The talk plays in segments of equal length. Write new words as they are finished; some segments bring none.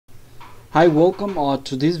Hi, welcome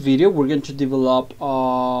to this video. We're going to develop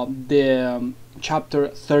the chapter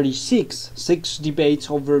 36, 6 debates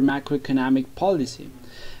over macroeconomic policy.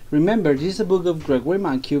 Remember, this is a book of Gregory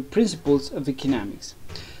Mankiw, Principles of Economics.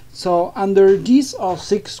 So under these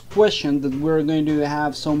 6 questions that we're going to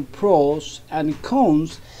have some pros and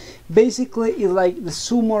cons, basically it's like the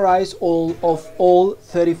summarize all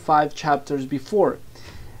 35 chapters before.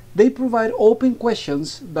 They provide open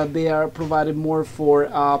questions that they are provided more for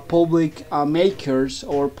public makers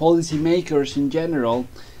or policy makers in general,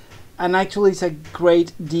 and actually it's a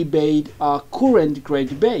great debate, current great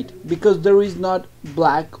debate, because there is not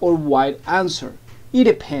black or white answer. It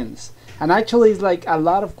depends, and actually it's like a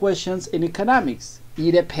lot of questions in economics.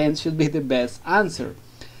 It depends should be the best answer.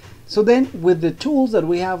 So then, with the tools that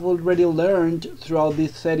we have already learned throughout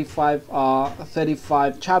these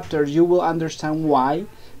 35 chapters, you will understand why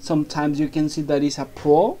sometimes you can see that it's a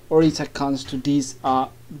pro or it's a cons to these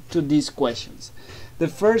questions. The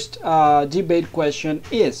first debate question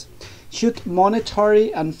is: should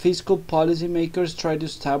monetary and fiscal policymakers try to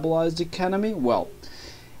stabilize the economy? Well,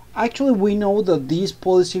 actually we know that these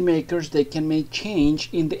policymakers, they can make change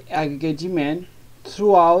in the aggregate demand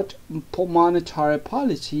throughout monetary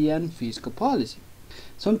policy and fiscal policy.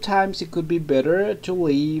 Sometimes it could be better to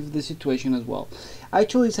leave the situation as well.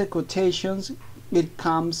 Actually, it's a quotations. It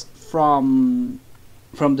comes from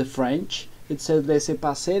the French. It says laissez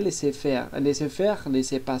passer, laissez faire,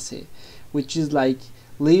 laissez passer, which is like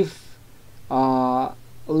leave and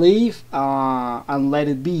let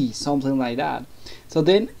it be, something like that. So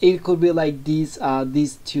then it could be like these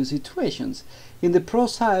two situations. In the pro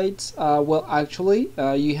sides, well, actually,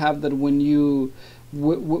 you have that when you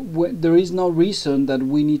there is no reason that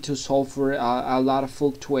we need to solve for a lot of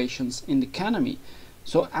fluctuations in the economy.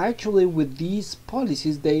 So actually, with these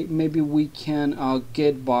policies, maybe we can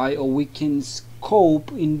get by, or we can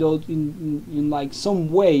scope in like some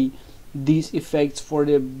way these effects for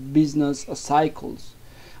the business cycles,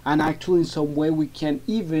 and actually in some way we can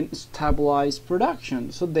even stabilize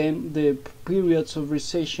production. So then the periods of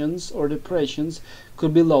recessions or depressions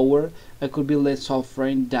could be lower, and could be less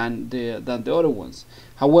suffering than the other ones.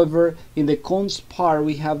 However, in the cons part,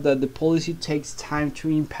 we have that the policy takes time to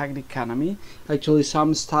impact the economy. Actually,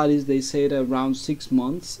 some studies, they say that around 6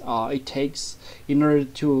 months it takes in order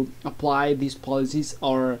to apply these policies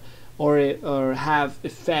or have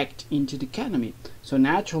effect into the economy. So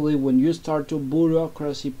naturally, when you start to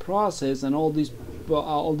bureaucracy process and all this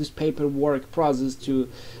paperwork process to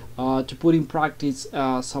put in practice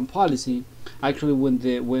some policy, actually when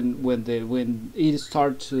it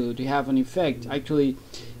starts to have an effect, actually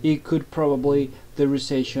it could probably the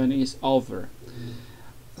recession is over.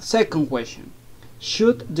 Second question: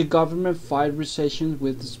 should the government fight recessions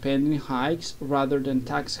with spending hikes rather than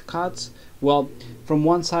tax cuts? Well, from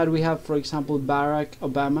one side we have, for example, Barack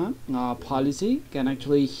Obama policy, and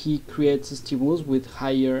actually he creates a stimulus with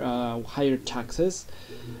higher taxes,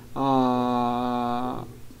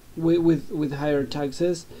 with higher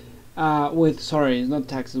taxes,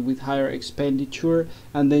 with higher expenditure,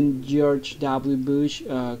 and then George W. Bush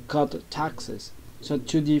cut taxes. So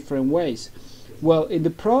two different ways. Well, in the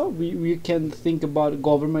pro, we can think about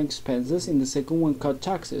government expenses. In the second one, cut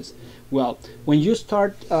taxes. Well, when you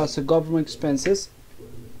start the government expenses,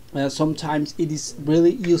 sometimes it is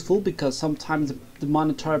really useful, because sometimes the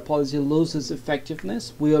monetary policy loses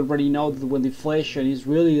effectiveness. We already know that when inflation is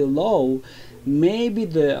really low, maybe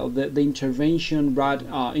the intervention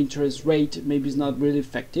interest rate maybe is not really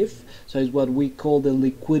effective. So it's what we call the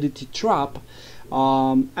liquidity trap.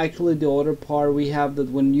 Actually, the other part, we have that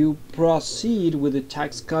when you proceed with the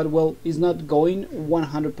tax cut, well, it's not going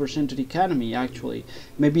 100% to the economy. Actually,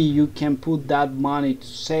 maybe you can put that money to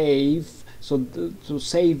save, to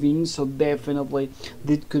savings. So definitely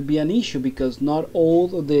this could be an issue, because not all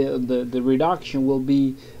the reduction will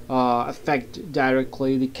be affect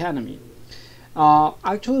directly the economy.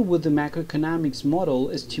 Actually, with the macroeconomics model,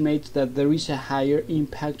 estimates that there is a higher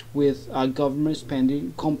impact with government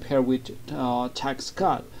spending compared with tax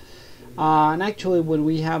cut. And actually, when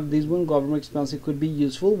we have this one, government expense, it could be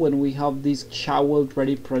useful when we have these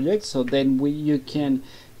shovel-ready projects. So then you can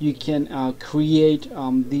create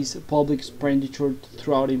this public expenditure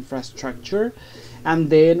throughout infrastructure.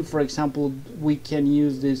 And then, for example, we can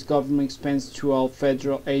use this government expense to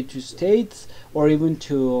federal aid to states, or even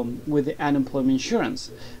to with the unemployment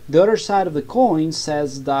insurance. The other side of the coin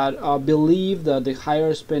says that believe that the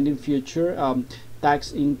higher spending future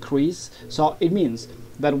tax increase. So it means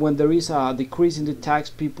that when there is a decrease in the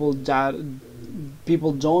tax, people don't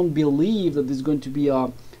believe that there's going to be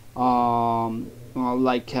a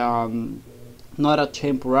not a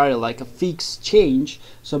temporary, like a fixed change.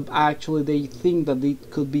 So actually they think that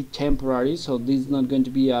it could be temporary, so this is not going to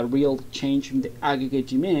be a real change in the aggregate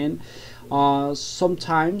demand.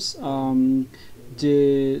 Sometimes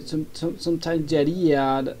sometimes the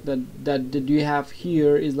idea that you have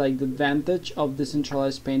here is like the advantage of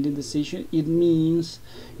decentralized spending decision. It means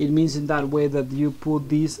in that way that you put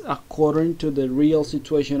this according to the real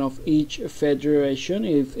situation of each federation,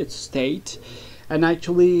 if it's state. And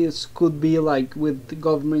actually it could be like with the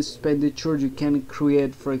government expenditure, you can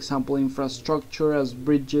create, for example, infrastructure as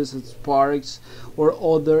bridges, as parks, or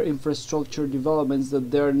other infrastructure developments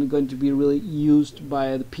that they're going to be really used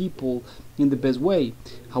by the people in the best way.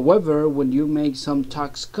 However, when you make some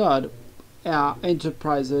tax cut,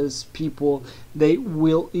 enterprises, people, they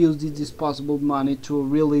will use this disposable money to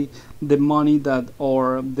really the money that,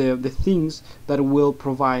 or the things that will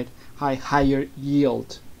provide higher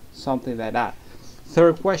yield, something like that.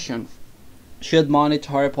 Third question, should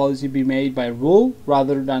monetary policy be made by rule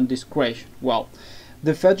rather than discretion? Well,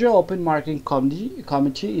 the Federal Open Market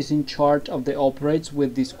Committee is in charge of the operates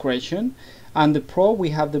with discretion, and the pro, we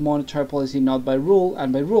have the monetary policy not by rule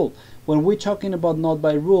and by rule. When we're talking about not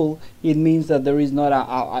by rule, it means that there is not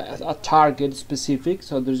a target specific,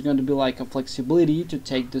 so there's going to be like a flexibility to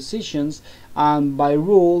take decisions, and by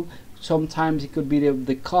rule, sometimes it could be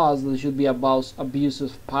the cause that should be about abuse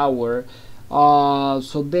of power.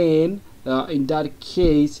 So then in that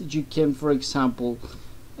case you can, for example,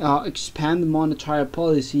 expand monetary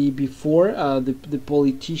policy before the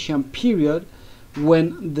politician period,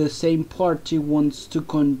 when the same party wants to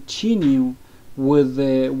continue with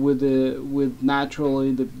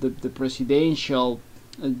naturally the presidential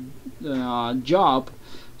job.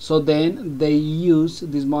 So then they use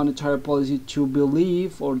this monetary policy to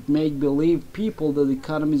believe or make believe people that the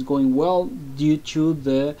economy is going well due to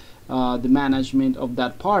the management of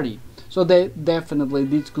that party. So definitely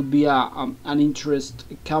this could be an interest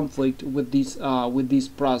conflict with this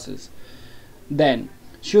process. Then,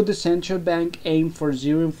 should the central bank aim for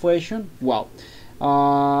zero inflation? Well,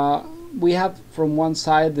 we have from one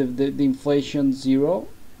side the inflation zero,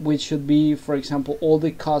 which should be, for example, all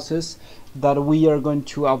the causes that we are going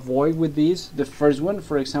to avoid with this. The first one,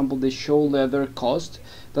 for example, the show leather cost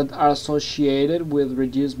that are associated with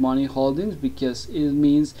reduced money holdings, because it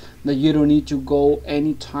means that you don't need to go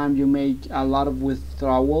anytime you make a lot of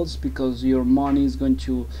withdrawals, because your money is going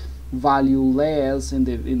to value less in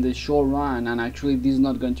the short run, and actually this is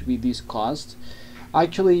not going to be this cost.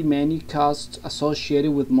 Actually, many costs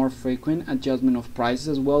associated with more frequent adjustment of prices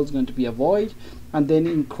as well is going to be avoided, and then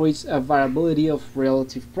increase variability of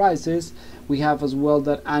relative prices. We have as well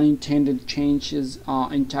that unintended changes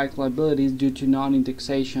in tax liabilities due to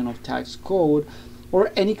non-indexation of tax code, or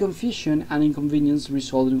any confusion and inconvenience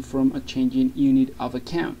resulting from a changing unit of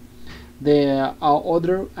account. The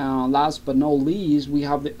other, last but not least, we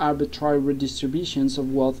have the arbitrary redistributions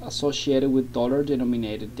of wealth associated with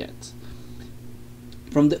dollar-denominated debts.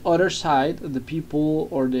 From the other side, the people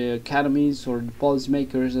or the economists or the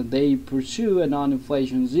policymakers that they pursue a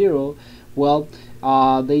non-inflation zero, well,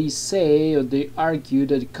 they say or they argue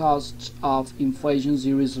that the cost of inflation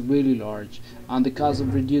zero is really large, and the cost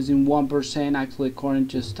of reducing 1%, actually according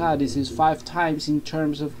to studies, is 5 times in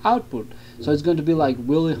terms of output. So it's going to be like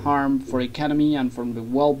really harm for economy and for the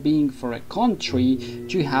well-being for a country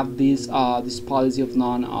to have this policy of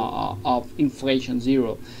of inflation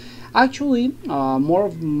zero. Actually,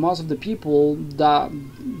 most of the people that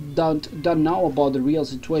don't know about the real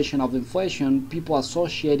situation of inflation. People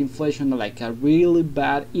associate inflation like a really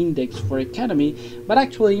bad index for economy, but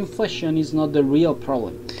actually inflation is not the real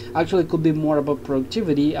problem. Actually, it could be more about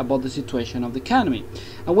productivity, about the situation of the economy.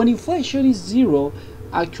 And when inflation is zero,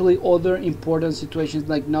 actually other important situations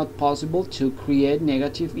like not possible to create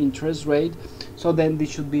negative interest rate. So then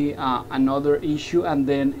this should be another issue, and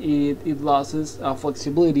then it loses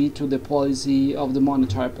flexibility to the policy of the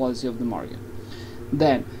monetary policy of the market.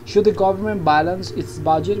 Then, should the government balance its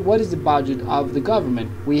budget? What is the budget of the government?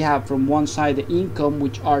 We have from one side the income,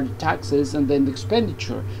 which are the taxes, and then the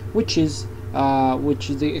expenditure, which is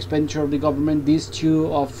the expenditure of the government. These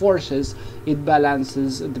two forces, it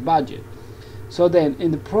balances the budget. So then,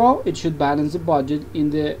 in the pro, it should balance the budget.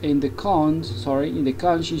 In the cons,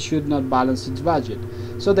 it should not balance its budget.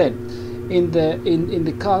 So then, in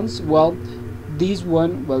the cons, well, this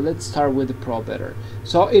one, well, let's start with the pro better.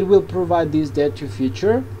 So it will provide this debt to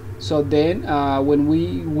future. So then, when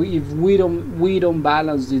if we don't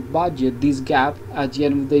balance this budget, this gap, at the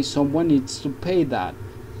end of the day, someone needs to pay that.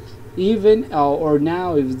 Even or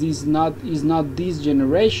now, if this is not this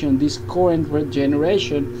generation, this current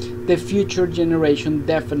generation, the future generation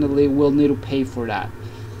definitely will need to pay for that.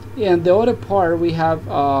 And the other part we have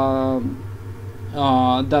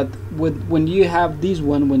that when you have this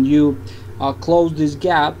one, when you close this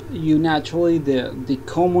gap, you naturally the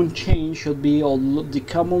common change should be, or the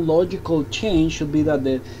common logical change should be,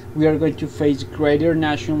 that we are going to face greater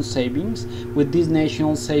national savings. With these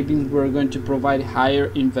national savings, we're going to provide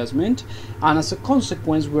higher investment, and as a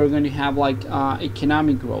consequence, we're going to have like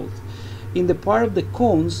economic growth. In the part of the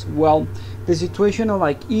cons, well, the situation of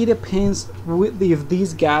like, it depends if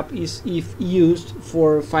this gap is used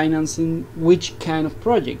for financing which kind of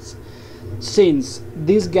projects. Since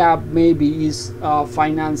this gap maybe is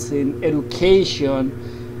financing education,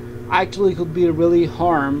 actually could be really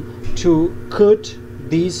harm to cut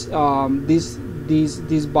this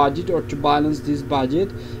budget, or to balance this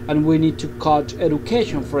budget, and we need to cut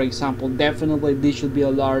education, for example. Definitely this should be a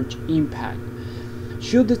large impact.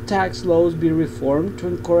 Should the tax laws be reformed to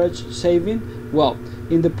encourage saving? Well,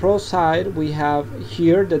 in the pro side, we have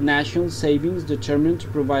here the national savings determined to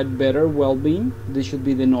provide better well-being. This should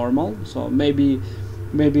be the normal. So maybe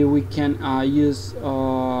we can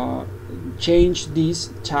change this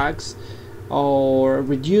tax, or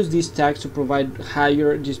reduce this tax to provide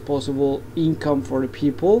higher disposable income for the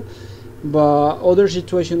people. But other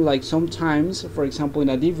situation, like sometimes, for example, in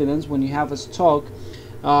a dividends, when you have a stock,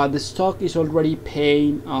 the stock is already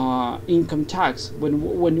paying income tax.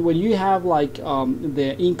 When you have like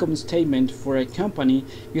the income statement for a company,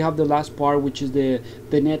 you have the last part, which is the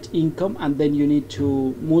net income, and then you need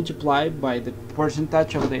to multiply by the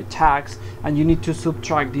percentage of the tax, and you need to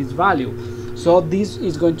subtract this value. So this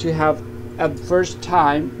is going to have at first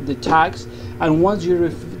time the tax, and once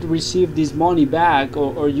you receive this money back,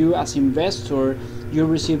 or you as investor, you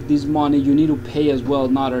receive this money, you need to pay as well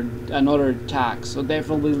another tax. So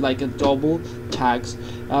definitely like a double tax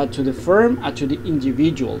to the firm and to the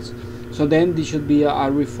individuals. So then this should be a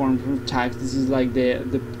reform from tax. This is like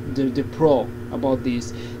the pro about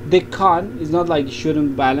this. The con is not like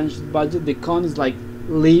shouldn't balance the budget. The con is like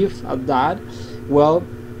leave at that. Well,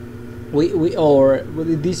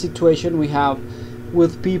 with this situation we have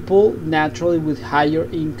with people naturally with higher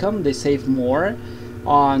income, they save more.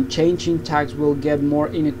 On changing tax will get more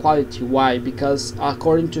inequality. Why? Because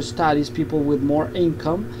according to studies, people with more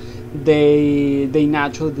income, they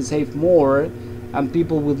naturally save more, and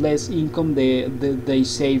people with less income, they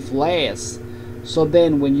save less. So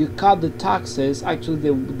then when you cut the taxes, actually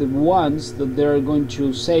the ones that they're going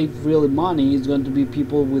to save really money is going to be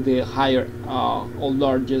people with the higher or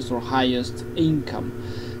largest or highest income.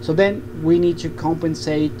 So then we need to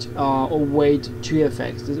compensate or weight two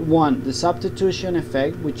effects. One, the substitution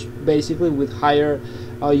effect, which basically with higher,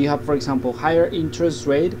 you have, for example, higher interest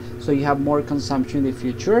rate, so you have more consumption in the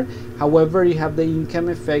future. However, you have the income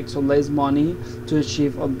effect, so less money to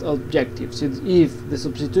achieve objectives. If the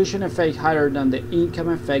substitution effect higher than the income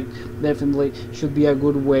effect, definitely should be a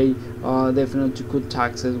good way, definitely to cut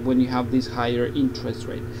taxes when you have this higher interest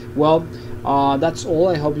rate. Well, that's all.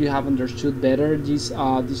 I hope you have understood better this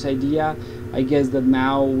idea. I guess that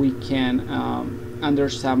now we can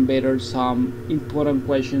understand better some important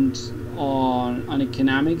questions on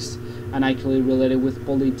economics, and actually related with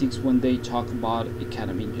politics when they talk about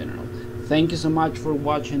economy in general. Thank you so much for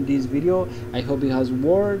watching this video. I hope it has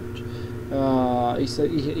worked.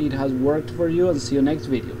 It has worked for you, and see you next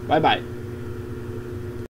video. Bye bye.